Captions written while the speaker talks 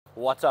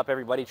What's up,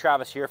 everybody?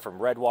 Travis here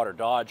from Redwater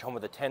Dodge, home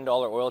of the $10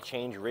 oil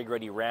change,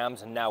 rig-ready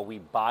Rams, and now we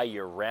buy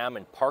your Ram.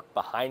 And parked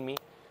behind me,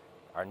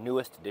 our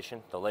newest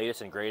addition, the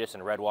latest and greatest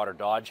in Redwater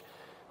Dodge,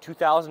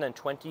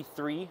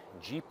 2023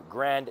 Jeep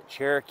Grand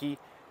Cherokee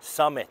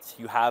Summit.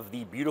 You have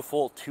the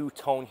beautiful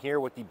two-tone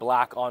here with the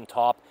black on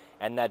top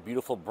and that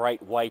beautiful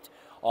bright white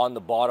on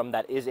the bottom.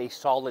 That is a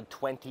solid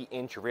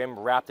 20-inch rim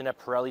wrapped in a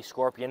Pirelli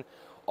Scorpion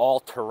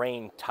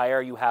all-terrain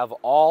tire. You have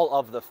all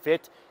of the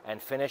fit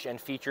and finish and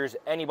features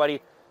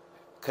anybody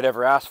could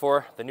ever ask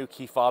for. The new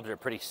Keyfobs are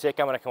pretty sick.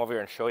 I'm gonna come over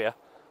here and show you.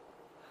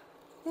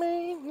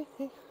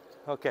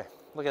 Okay,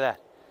 look at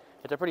that.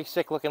 It's a pretty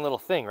sick looking little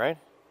thing, right?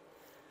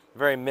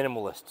 Very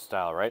minimalist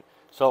style, right?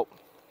 So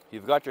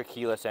you've got your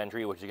keyless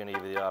entry, which is gonna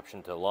give you the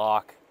option to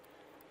lock,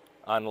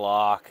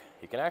 unlock.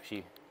 You can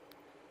actually,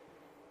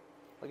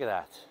 look at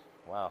that.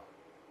 Wow.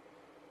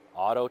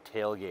 Auto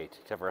tailgate,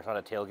 except for it's not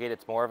a tailgate,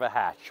 it's more of a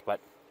hatch,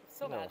 but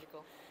so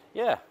magical.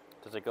 Yeah.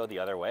 Does it go the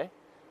other way?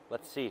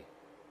 Let's see.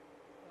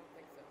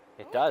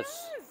 It does.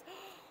 It does.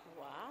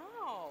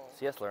 Wow.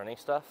 See us learning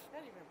stuff? That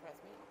even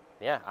impressed me.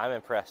 Yeah, I'm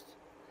impressed.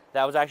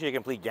 That was actually a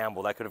complete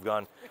gamble. That could have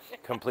gone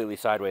completely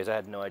sideways. I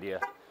had no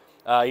idea.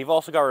 You've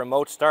also got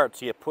remote start,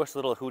 so you push the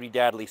little hooty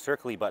daddly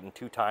circly button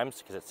 2 times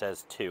because it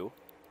says 2.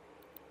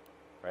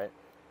 Right?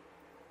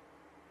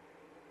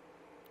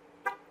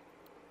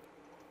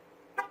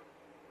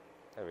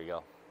 There we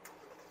go.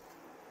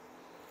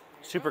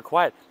 Super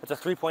quiet. It's a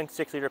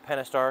 3.6 liter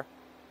Pentastar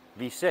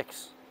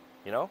V6,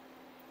 you know?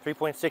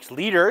 3.6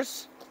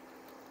 liters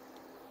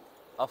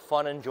of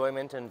fun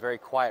enjoyment and very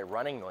quiet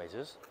running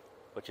noises,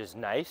 which is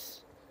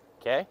nice,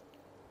 okay?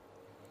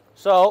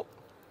 So,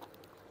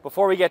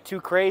 before we get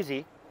too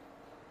crazy,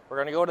 we're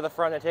gonna go to the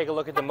front and take a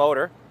look at the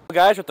motor.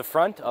 Guys, at the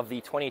front of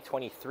the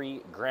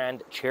 2023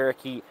 Grand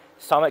Cherokee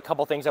Summit, a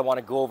couple things I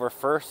wanna go over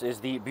first is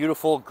the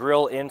beautiful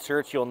grille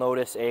inserts. You'll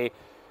notice a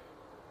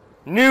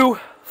new,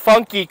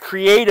 funky,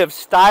 creative,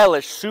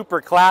 stylish, super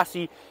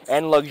classy,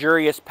 and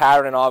luxurious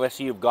pattern. And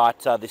obviously you've got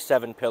the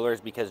 7 pillars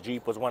because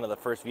Jeep was one of the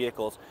first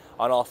vehicles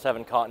on all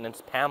 7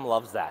 continents. Pam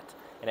loves that.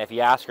 And if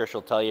you ask her,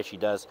 she'll tell you she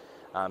does.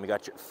 You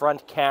got your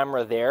front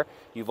camera there.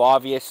 You've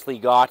obviously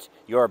got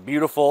your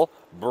beautiful,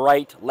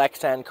 bright,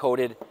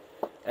 Lexan-coated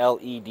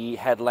LED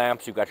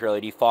headlamps. You've got your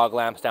LED fog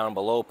lamps down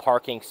below,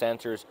 parking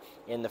sensors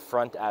in the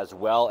front as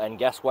well. And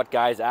guess what,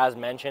 guys? As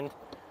mentioned,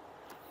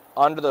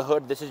 under the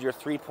hood, this is your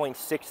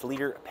 3.6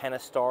 liter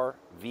Pentastar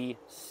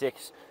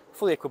V6,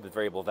 fully equipped with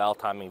variable valve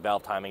timing.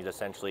 Valve timing is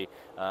essentially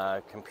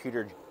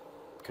computer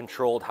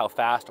controlled how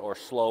fast or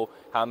slow,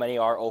 how many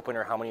are open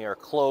or how many are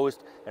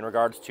closed in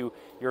regards to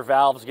your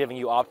valves, giving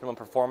you optimum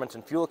performance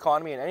and fuel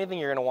economy. And anything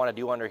you're going to want to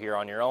do under here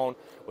on your own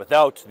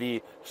without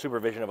the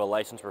supervision of a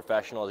licensed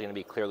professional is going to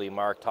be clearly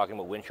marked, talking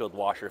about windshield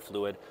washer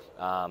fluid,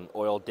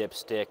 oil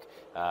dipstick,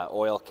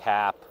 oil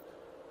cap.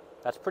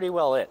 That's pretty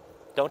well it.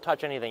 Don't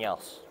touch anything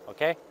else,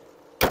 okay?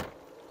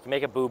 To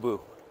make a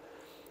boo-boo.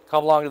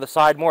 Come along to the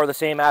side, more of the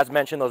same as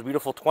mentioned, those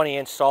beautiful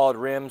 20-inch solid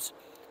rims,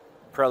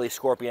 Pirelli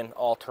Scorpion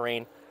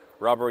all-terrain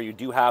rubber. You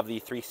do have the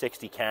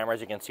 360 cameras.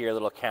 You can see your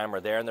little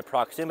camera there, and the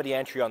proximity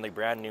entry on the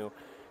brand new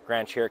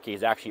Grand Cherokee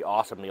is actually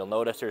awesome. You'll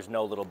notice there's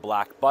no little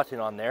black button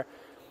on there.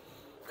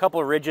 A couple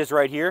of ridges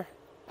right here.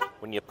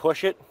 When you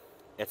push it,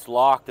 it's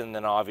locked, and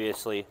then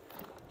obviously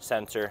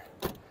sensor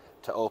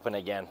to open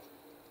again.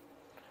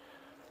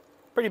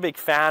 Pretty big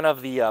fan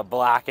of the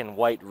black and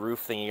white roof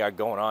thing you got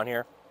going on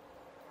here.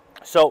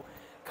 So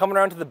coming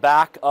around to the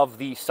back of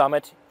the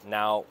Summit,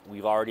 now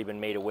we've already been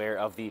made aware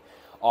of the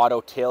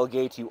auto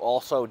tailgate. You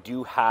also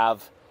do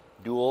have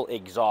dual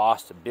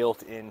exhaust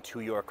built into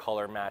your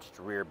color matched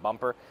rear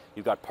bumper.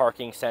 You've got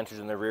parking sensors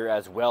in the rear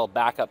as well,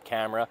 backup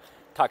camera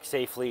tucked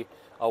safely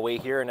away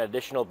here, an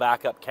additional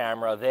backup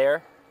camera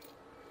there.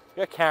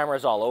 You got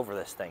cameras all over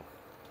this thing.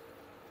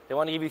 They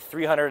want to give you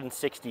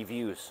 360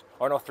 views,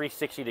 or no,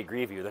 360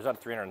 degree view. There's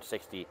not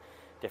 360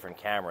 different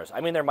cameras.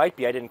 I mean, there might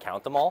be, I didn't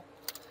count them all.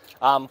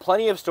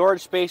 Plenty of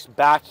storage space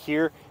back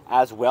here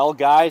as well,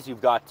 guys.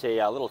 You've got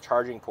a little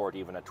charging port,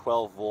 even a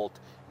 12-volt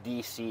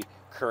DC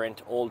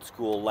current, old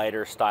school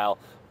lighter style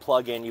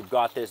plug-in. You've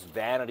got this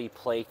vanity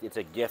plate. It's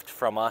a gift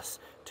from us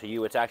to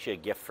you. It's actually a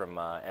gift from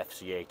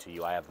FCA to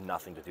you. I have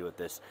nothing to do with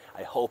this.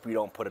 I hope you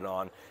don't put it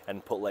on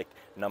and put like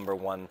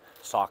 #1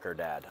 soccer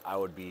dad. I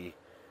would be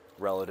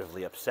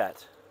relatively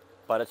upset,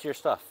 but it's your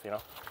stuff, you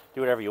know,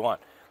 do whatever you want.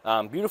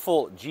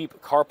 Beautiful Jeep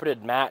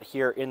carpeted mat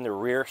here in the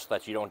rear so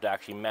that you don't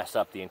actually mess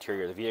up the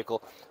interior of the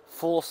vehicle.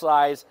 Full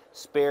size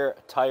spare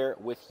tire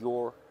with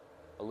your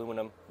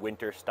aluminum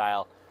winter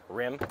style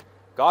rim.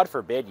 God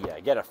forbid you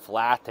get a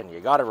flat and you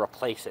got to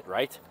replace it,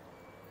 right?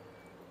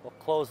 We'll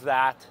close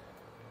that.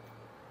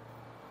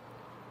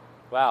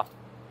 Wow,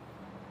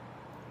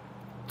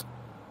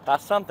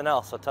 that's something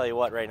else, I'll tell you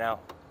what right now.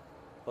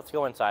 Let's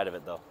go inside of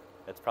it though.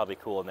 It's probably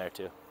cool in there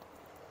too.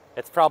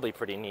 It's probably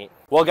pretty neat.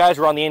 Well guys,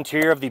 we're on the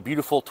interior of the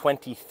beautiful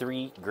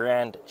 23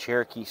 Grand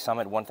Cherokee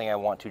Summit. One thing I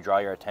want to draw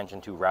your attention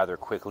to rather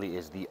quickly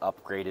is the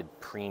upgraded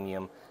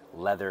premium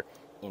leather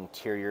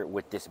interior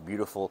with this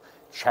beautiful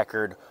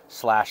checkered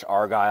slash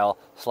argyle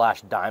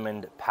slash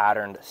diamond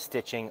patterned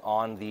stitching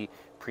on the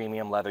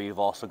premium leather. You've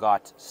also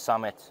got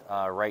Summit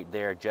right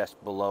there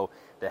just below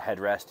the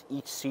headrest.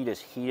 Each seat is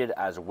heated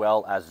as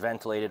well as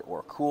ventilated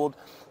or cooled.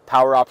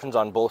 Power options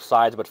on both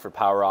sides, but for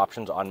power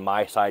options on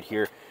my side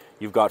here,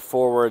 you've got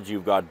forwards,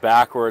 you've got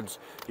backwards,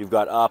 you've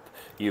got up,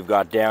 you've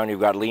got down, you've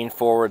got lean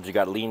forwards, you've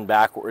got lean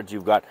backwards,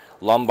 you've got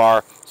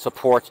lumbar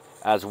support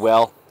as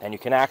well. And you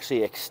can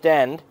actually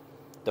extend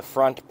the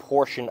front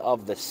portion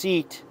of the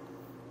seat.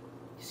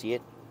 You see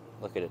it?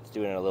 Look at it, it's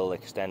doing a little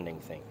extending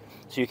thing.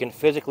 So you can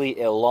physically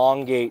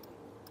elongate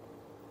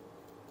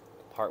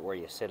the part where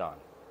you sit on.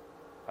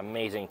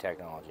 Amazing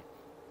technology.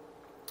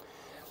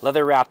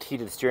 Leather wrapped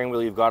heated steering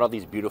wheel. You've got all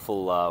these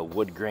beautiful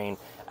wood grain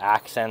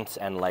accents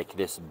and like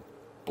this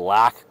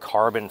black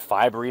carbon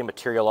fibery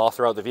material all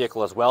throughout the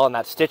vehicle as well. And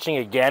that stitching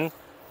again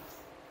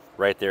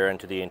right there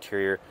into the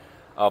interior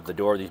of the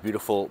door. These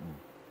beautiful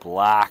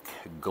black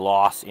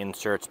gloss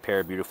inserts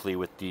paired beautifully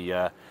with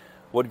the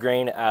wood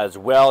grain as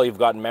well. You've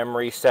got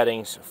memory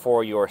settings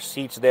for your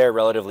seats there,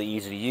 relatively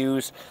easy to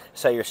use.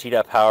 Set your seat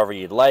up however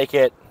you'd like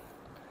it.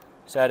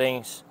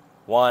 Settings,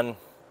 1,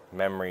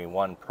 memory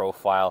 1,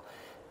 profile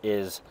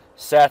is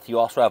set. You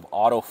also have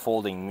auto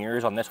folding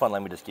mirrors on this one.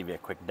 Let me just give you a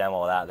quick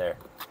demo of that there.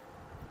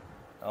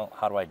 Oh,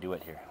 how do I do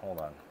it here? Hold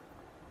on.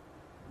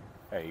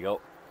 There you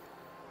go.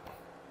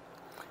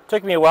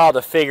 Took me a while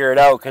to figure it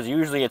out because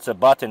usually it's a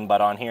button,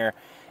 but on here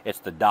it's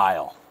the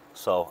dial.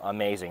 So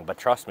amazing. But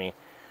trust me,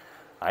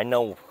 I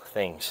know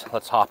things.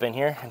 Let's hop in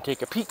here and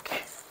take a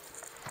peek.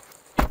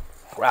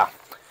 Wow.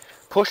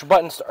 Push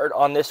button start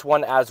on this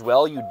one as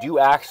well. You do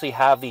actually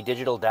have the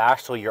digital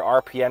dash, so your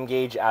RPM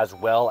gauge as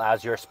well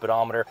as your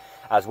speedometer,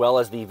 as well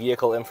as the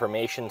vehicle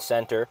information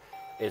center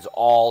is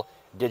all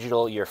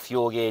digital. Your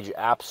fuel gauge,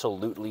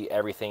 absolutely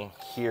everything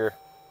here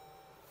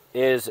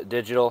is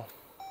digital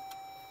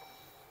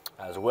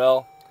as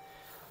well.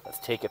 Let's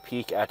take a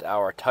peek at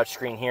our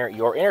touchscreen here.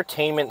 Your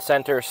entertainment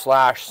center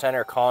slash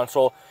center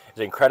console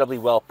is incredibly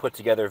well put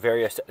together,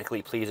 very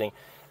aesthetically pleasing,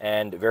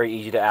 and very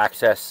easy to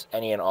access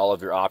any and all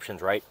of your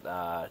options, right?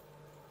 The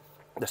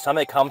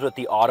Summit comes with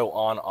the auto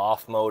on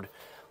off mode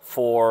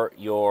for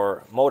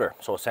your motor.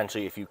 So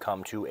essentially if you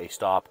come to a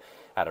stop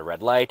at a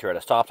red light or at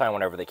a stop sign,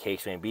 whatever the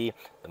case may be,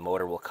 the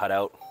motor will cut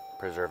out,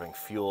 preserving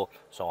fuel,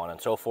 so on and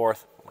so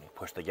forth. When you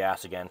push the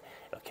gas again,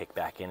 it'll kick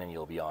back in and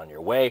you'll be on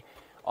your way.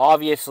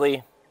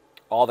 Obviously,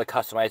 all the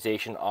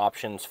customization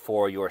options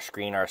for your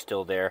screen are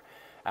still there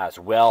as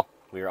well.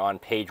 We are on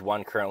page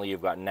 1 currently.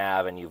 You've got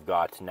nav and you've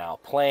got now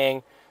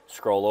playing.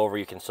 Scroll over,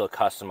 you can still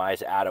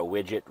customize, add a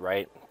widget,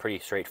 right? Pretty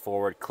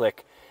straightforward.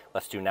 Click.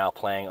 Let's do now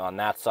playing on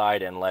that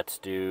side, and let's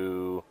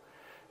do,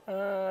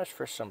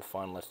 for some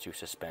fun, let's do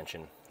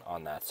suspension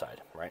on that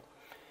side, right?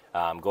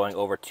 Going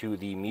over to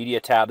the media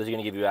tab, this is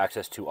going to give you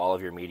access to all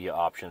of your media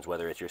options,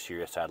 whether it's your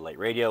Sirius satellite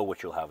radio,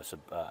 which you'll have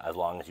as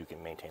long as you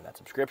can maintain that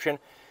subscription,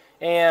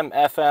 AM,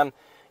 FM,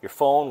 your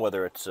phone,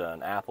 whether it's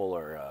an Apple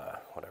or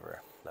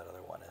whatever that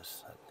other one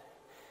is,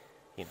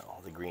 you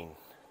know, the green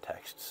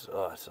texts.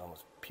 Oh, it's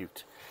almost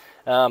puked.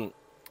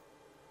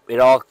 It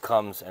all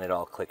comes and it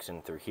all clicks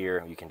in through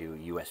here. You can do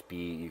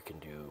USB, you can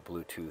do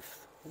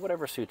Bluetooth,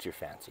 whatever suits your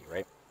fancy,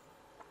 right?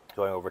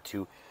 Going over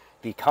to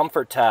the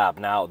comfort tab.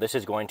 Now, this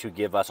is going to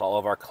give us all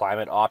of our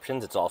climate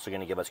options. It's also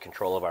going to give us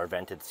control of our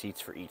vented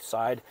seats for each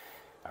side,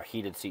 our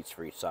heated seats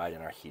for each side,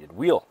 and our heated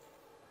wheel.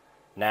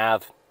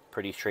 Nav,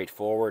 pretty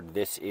straightforward.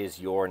 This is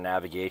your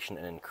navigation,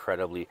 an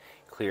incredibly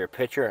clear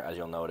picture. As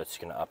you'll notice, it's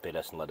going to update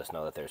us and let us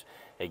know that there's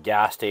a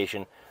gas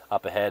station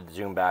up ahead.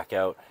 Zoom back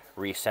out,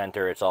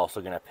 recenter. It's also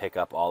going to pick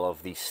up all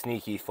of the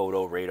sneaky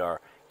photo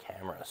radar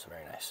cameras.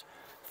 Very nice.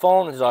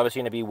 Phone is obviously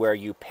going to be where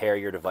you pair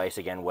your device,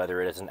 again,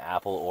 whether it is an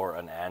Apple or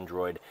an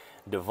Android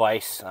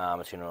device.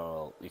 It's, you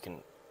know, you can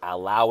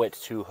allow it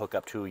to hook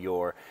up to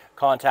your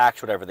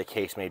contacts, whatever the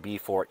case may be,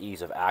 for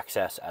ease of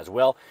access as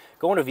well.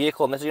 Go into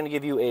vehicle, and this is going to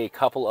give you a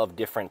couple of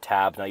different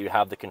tabs. Now you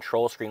have the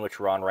control screen, which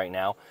we're on right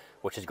now,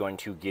 which is going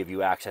to give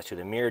you access to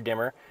the mirror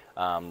dimmer.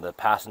 The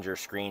passenger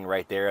screen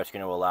right there, it's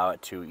going to allow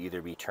it to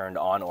either be turned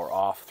on or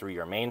off through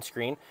your main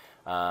screen.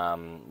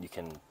 You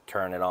can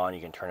turn it on,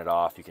 you can turn it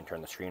off, you can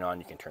turn the screen on,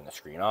 you can turn the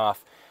screen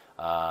off.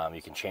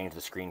 You can change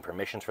the screen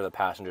permissions for the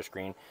passenger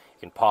screen. You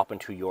can pop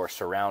into your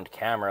surround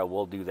camera.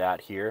 We'll do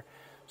that here.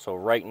 So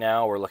right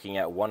now we're looking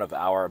at one of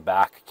our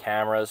back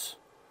cameras.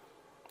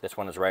 This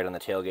one is right on the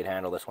tailgate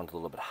handle. This one's a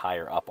little bit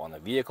higher up on the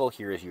vehicle.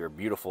 Here is your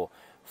beautiful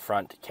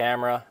front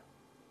camera.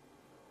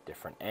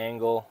 Different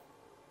angle.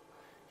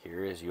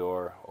 Here is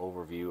your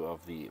overview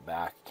of the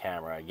back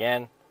camera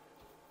again.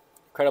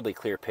 Incredibly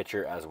clear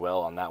picture as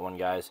well on that one,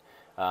 guys.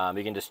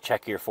 You can just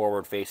check your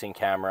forward facing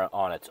camera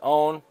on its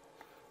own.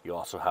 You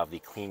also have the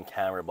clean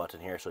camera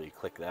button here, so you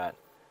click that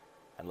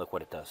and look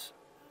what it does.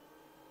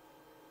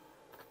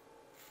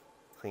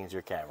 Cleans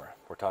your camera.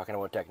 We're talking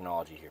about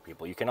technology here,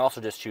 people. You can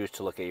also just choose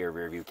to look at your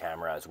rear view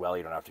camera as well.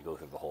 You don't have to go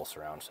through the whole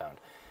surround sound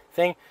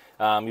thing.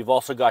 You've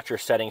also got your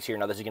settings here.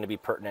 Now this is going to be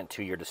pertinent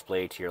to your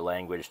display, to your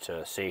language,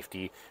 to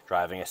safety,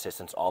 driving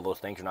assistance, all those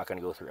things. We're not going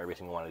to go through every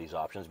single one of these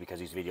options because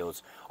these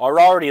videos are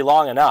already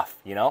long enough,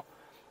 you know.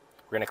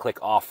 We're going to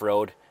click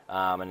off-road,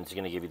 and it's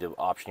going to give you the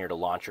option here to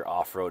launch your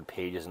off-road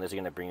pages, and this is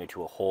going to bring you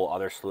to a whole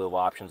other slew of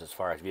options as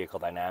far as vehicle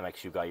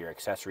dynamics. You've got your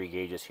accessory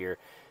gauges here,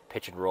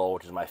 pitch and roll,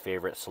 which is my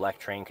favorite, select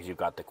train, because you've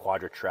got the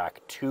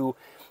Quadra-Track 2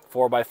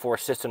 4x4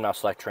 system. Now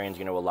select train is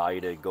going to allow you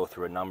to go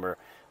through a number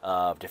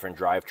of different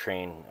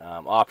drivetrain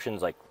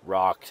options like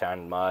rock,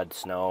 sand, mud,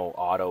 snow,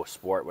 auto,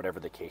 sport,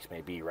 whatever the case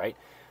may be, right?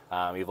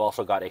 You've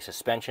also got a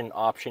suspension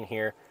option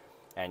here,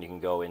 and you can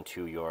go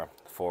into your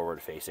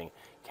forward-facing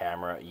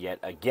camera yet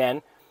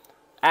again.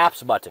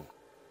 Apps button.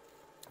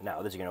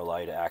 Now this is going to allow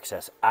you to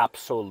access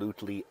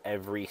absolutely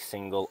every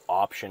single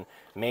option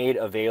made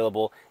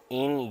available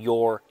in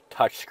your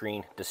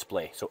touchscreen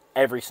display. So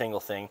every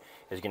single thing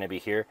is going to be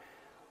here.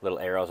 Little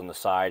arrows on the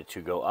side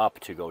to go up,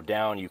 to go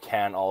down. You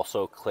can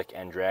also click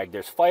and drag.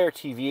 There's Fire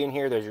TV in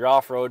here. There's your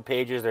off-road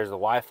pages. There's the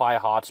Wi-Fi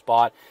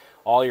hotspot.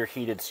 All your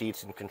heated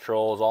seats and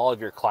controls. All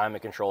of your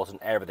climate controls and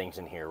everything's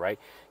in here, right?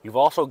 You've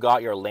also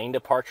got your lane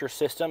departure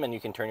system, and you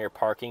can turn your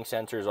parking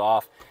sensors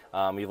off.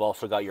 You've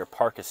also got your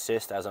park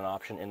assist as an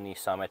option in the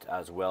Summit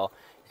as well.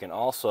 You can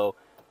also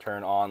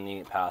turn on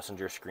the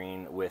passenger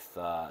screen with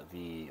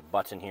the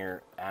button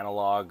here,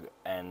 analog,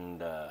 and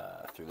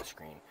through the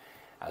screen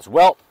as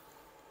well.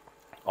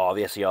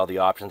 Obviously, all the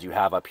options you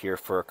have up here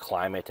for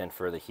climate and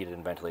for the heated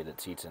and ventilated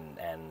seats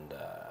and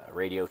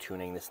radio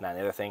tuning, this and that and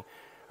the other thing,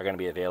 are going to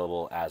be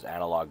available as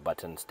analog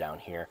buttons down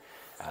here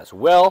as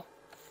well.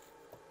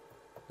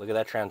 Look at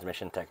that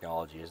transmission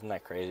technology. Isn't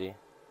that crazy?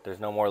 There's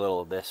no more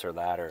little this or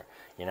that, or,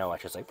 you know,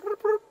 it's just like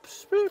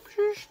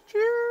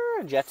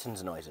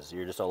Jetsons noises.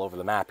 You're just all over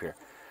the map here,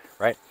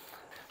 right?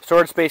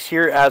 Storage space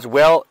here as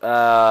well.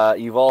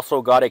 You've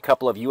also got a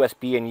couple of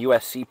USB and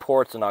USB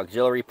ports, an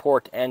auxiliary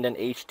port, and an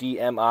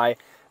HDMI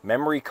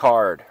memory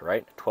card,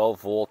 right?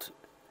 12 volt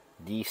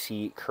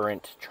DC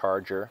current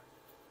charger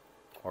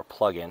or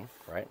plug-in,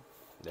 right?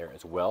 There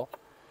as well.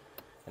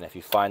 And if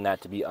you find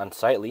that to be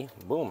unsightly,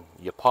 boom,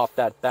 you pop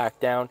that back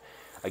down.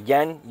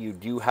 Again, you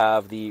do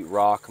have the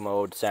rock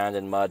mode, sand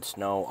and mud,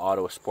 snow,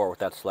 auto, sport with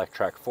that Select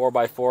Track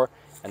 4x4,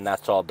 and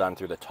that's all done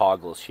through the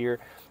toggles here.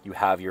 You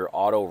have your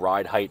auto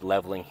ride height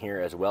leveling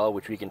here as well,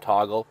 which we can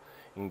toggle.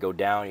 You can go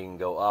down, you can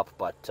go up,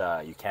 but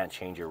you can't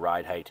change your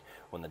ride height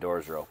when the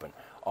doors are open.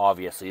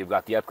 Obviously, you've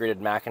got the upgraded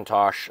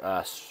Macintosh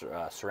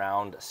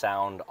surround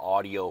sound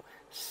audio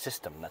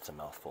system. That's a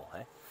mouthful,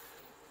 eh?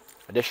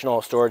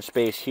 Additional storage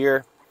space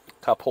here,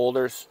 cup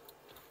holders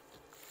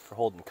for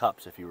holding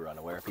cups if you were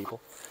unaware, people.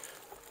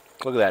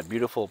 Look at that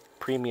beautiful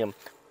premium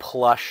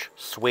plush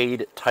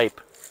suede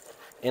type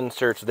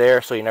inserts there,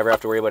 so you never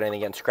have to worry about anything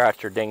getting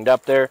scratched or dinged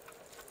up there.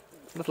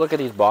 Let's look at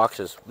these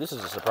boxes. This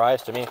is a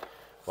surprise to me.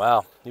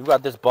 Wow, you've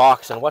got this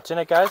box, and what's in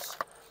it, guys?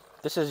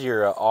 This is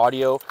your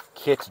audio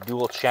kit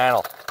dual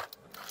channel.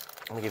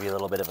 Let me give you a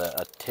little bit of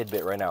a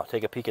tidbit right now.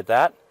 Take a peek at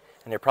that,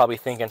 and you're probably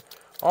thinking,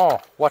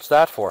 oh, what's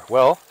that for?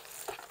 Well,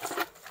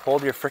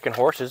 hold your freaking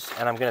horses,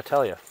 and I'm going to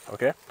tell you,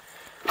 okay?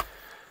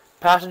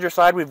 Passenger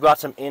side, we've got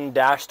some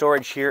in-dash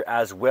storage here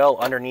as well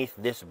underneath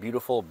this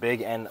beautiful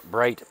big and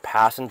bright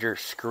passenger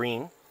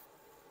screen.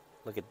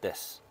 Look at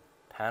this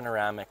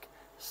panoramic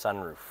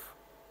sunroof.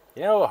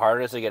 You know how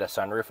hard it is to get a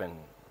sunroof in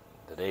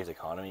today's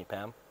economy,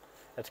 Pam?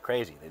 That's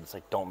crazy. They just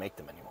like don't make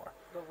them anymore.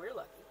 But we're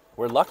lucky.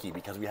 We're lucky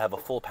because we have a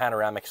full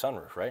panoramic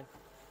sunroof, right?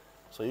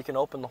 So you can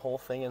open the whole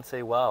thing and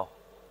say, wow,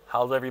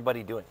 how's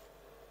everybody doing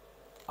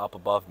up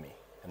above me?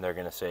 And they're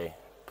going to say,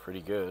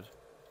 pretty good.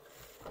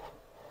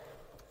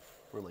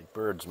 We're like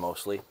birds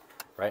mostly,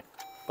 right?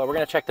 But we're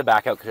going to check the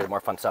back out because there's more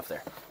fun stuff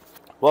there.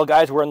 Well,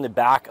 guys, we're in the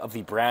back of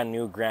the brand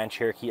new Grand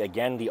Cherokee.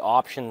 Again, the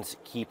options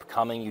keep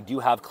coming. You do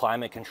have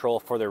climate control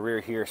for the rear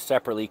here,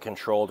 separately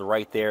controlled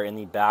right there in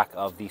the back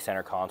of the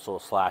center console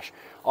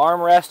 /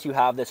 armrest. You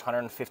have this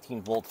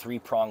 115 volt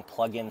 3-prong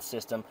plug-in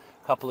system,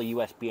 a couple of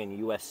USB and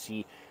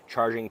USB-C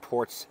charging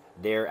ports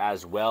there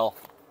as well.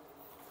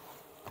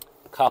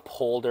 Cup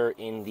holder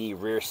in the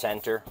rear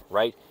center,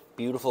 right?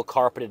 Beautiful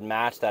carpeted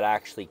mats that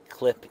actually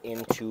clip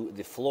into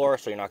the floor,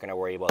 so you're not going to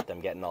worry about them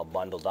getting all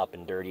bundled up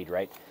and dirtied,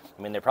 right?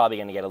 I mean, they're probably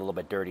going to get a little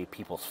bit dirty.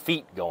 People's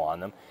feet go on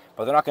them,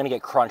 but they're not going to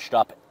get crunched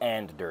up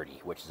and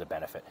dirty, which is a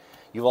benefit.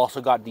 You've also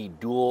got the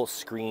dual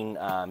screen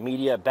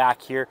media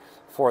back here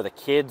for the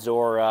kids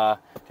or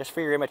just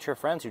for your immature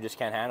friends who just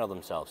can't handle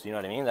themselves. You know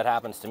what I mean? That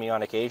happens to me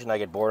on occasion. I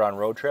get bored on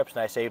road trips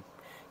and I say,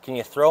 can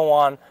you throw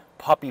on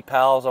Puppy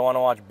Pals? I want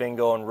to watch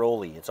Bingo and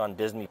Rolly. It's on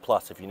Disney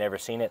Plus. If you've never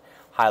seen it,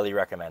 highly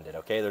recommend it,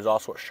 okay? There's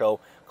also a show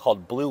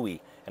called Bluey,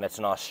 and it's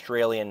an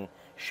Australian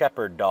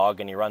shepherd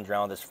dog, and he runs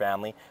around with his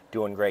family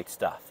doing great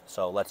stuff.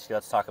 So let's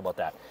talk about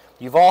that.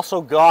 You've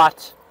also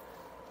got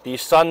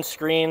these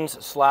sunscreens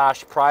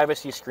 /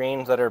 privacy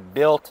screens that are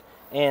built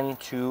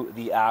into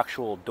the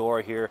actual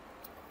door here.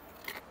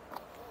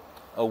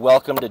 A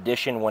welcomed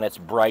addition when it's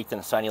bright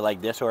and sunny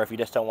like this, or if you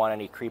just don't want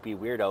any creepy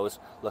weirdos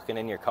looking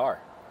in your car.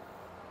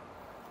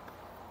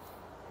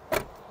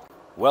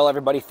 Well,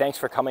 everybody, thanks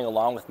for coming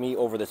along with me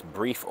over this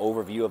brief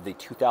overview of the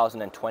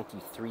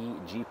 2023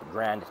 Jeep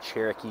Grand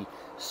Cherokee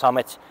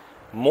Summit.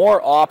 More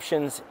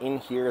options in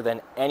here than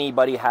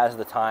anybody has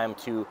the time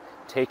to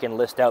take and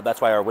list out.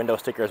 That's why our window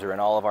stickers are in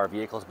all of our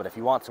vehicles. But if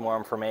you want some more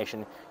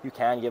information, you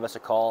can give us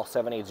a call,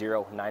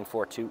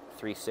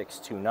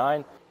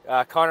 780-942-3629.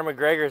 Conor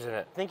McGregor's in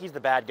it. I think he's the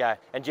bad guy,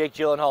 and Jake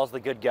Gyllenhaal's the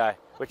good guy,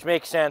 which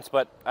makes sense,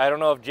 but I don't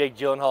know if Jake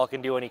Gyllenhaal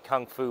can do any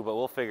kung fu, but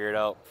we'll figure it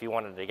out. If he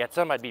wanted to get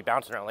some, I'd be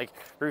bouncing around like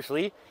Bruce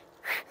Lee.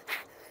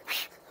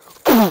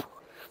 And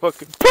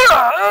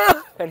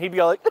he'd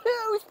be all like,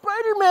 oh,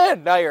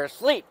 Spider-Man, now you're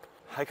asleep.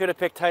 I could have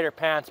picked tighter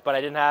pants, but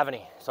I didn't have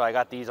any, so I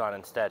got these on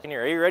instead.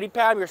 Here, are you ready,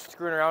 Pam? You're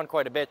screwing around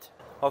quite a bit.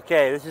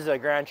 Okay, this is a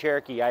Grand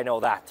Cherokee, I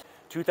know that.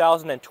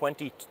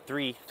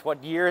 2023,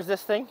 what year is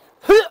this thing?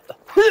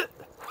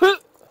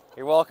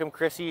 You're welcome,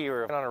 Chrissy,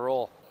 you're on a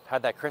roll.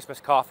 Had that Christmas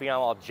coffee,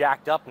 I'm all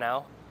jacked up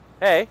now.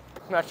 Hey,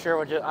 I'm not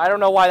sure I don't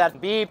know why that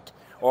beeped,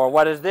 or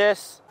what is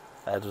this?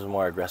 That was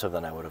more aggressive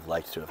than I would have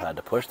liked to have had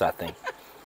to push that thing.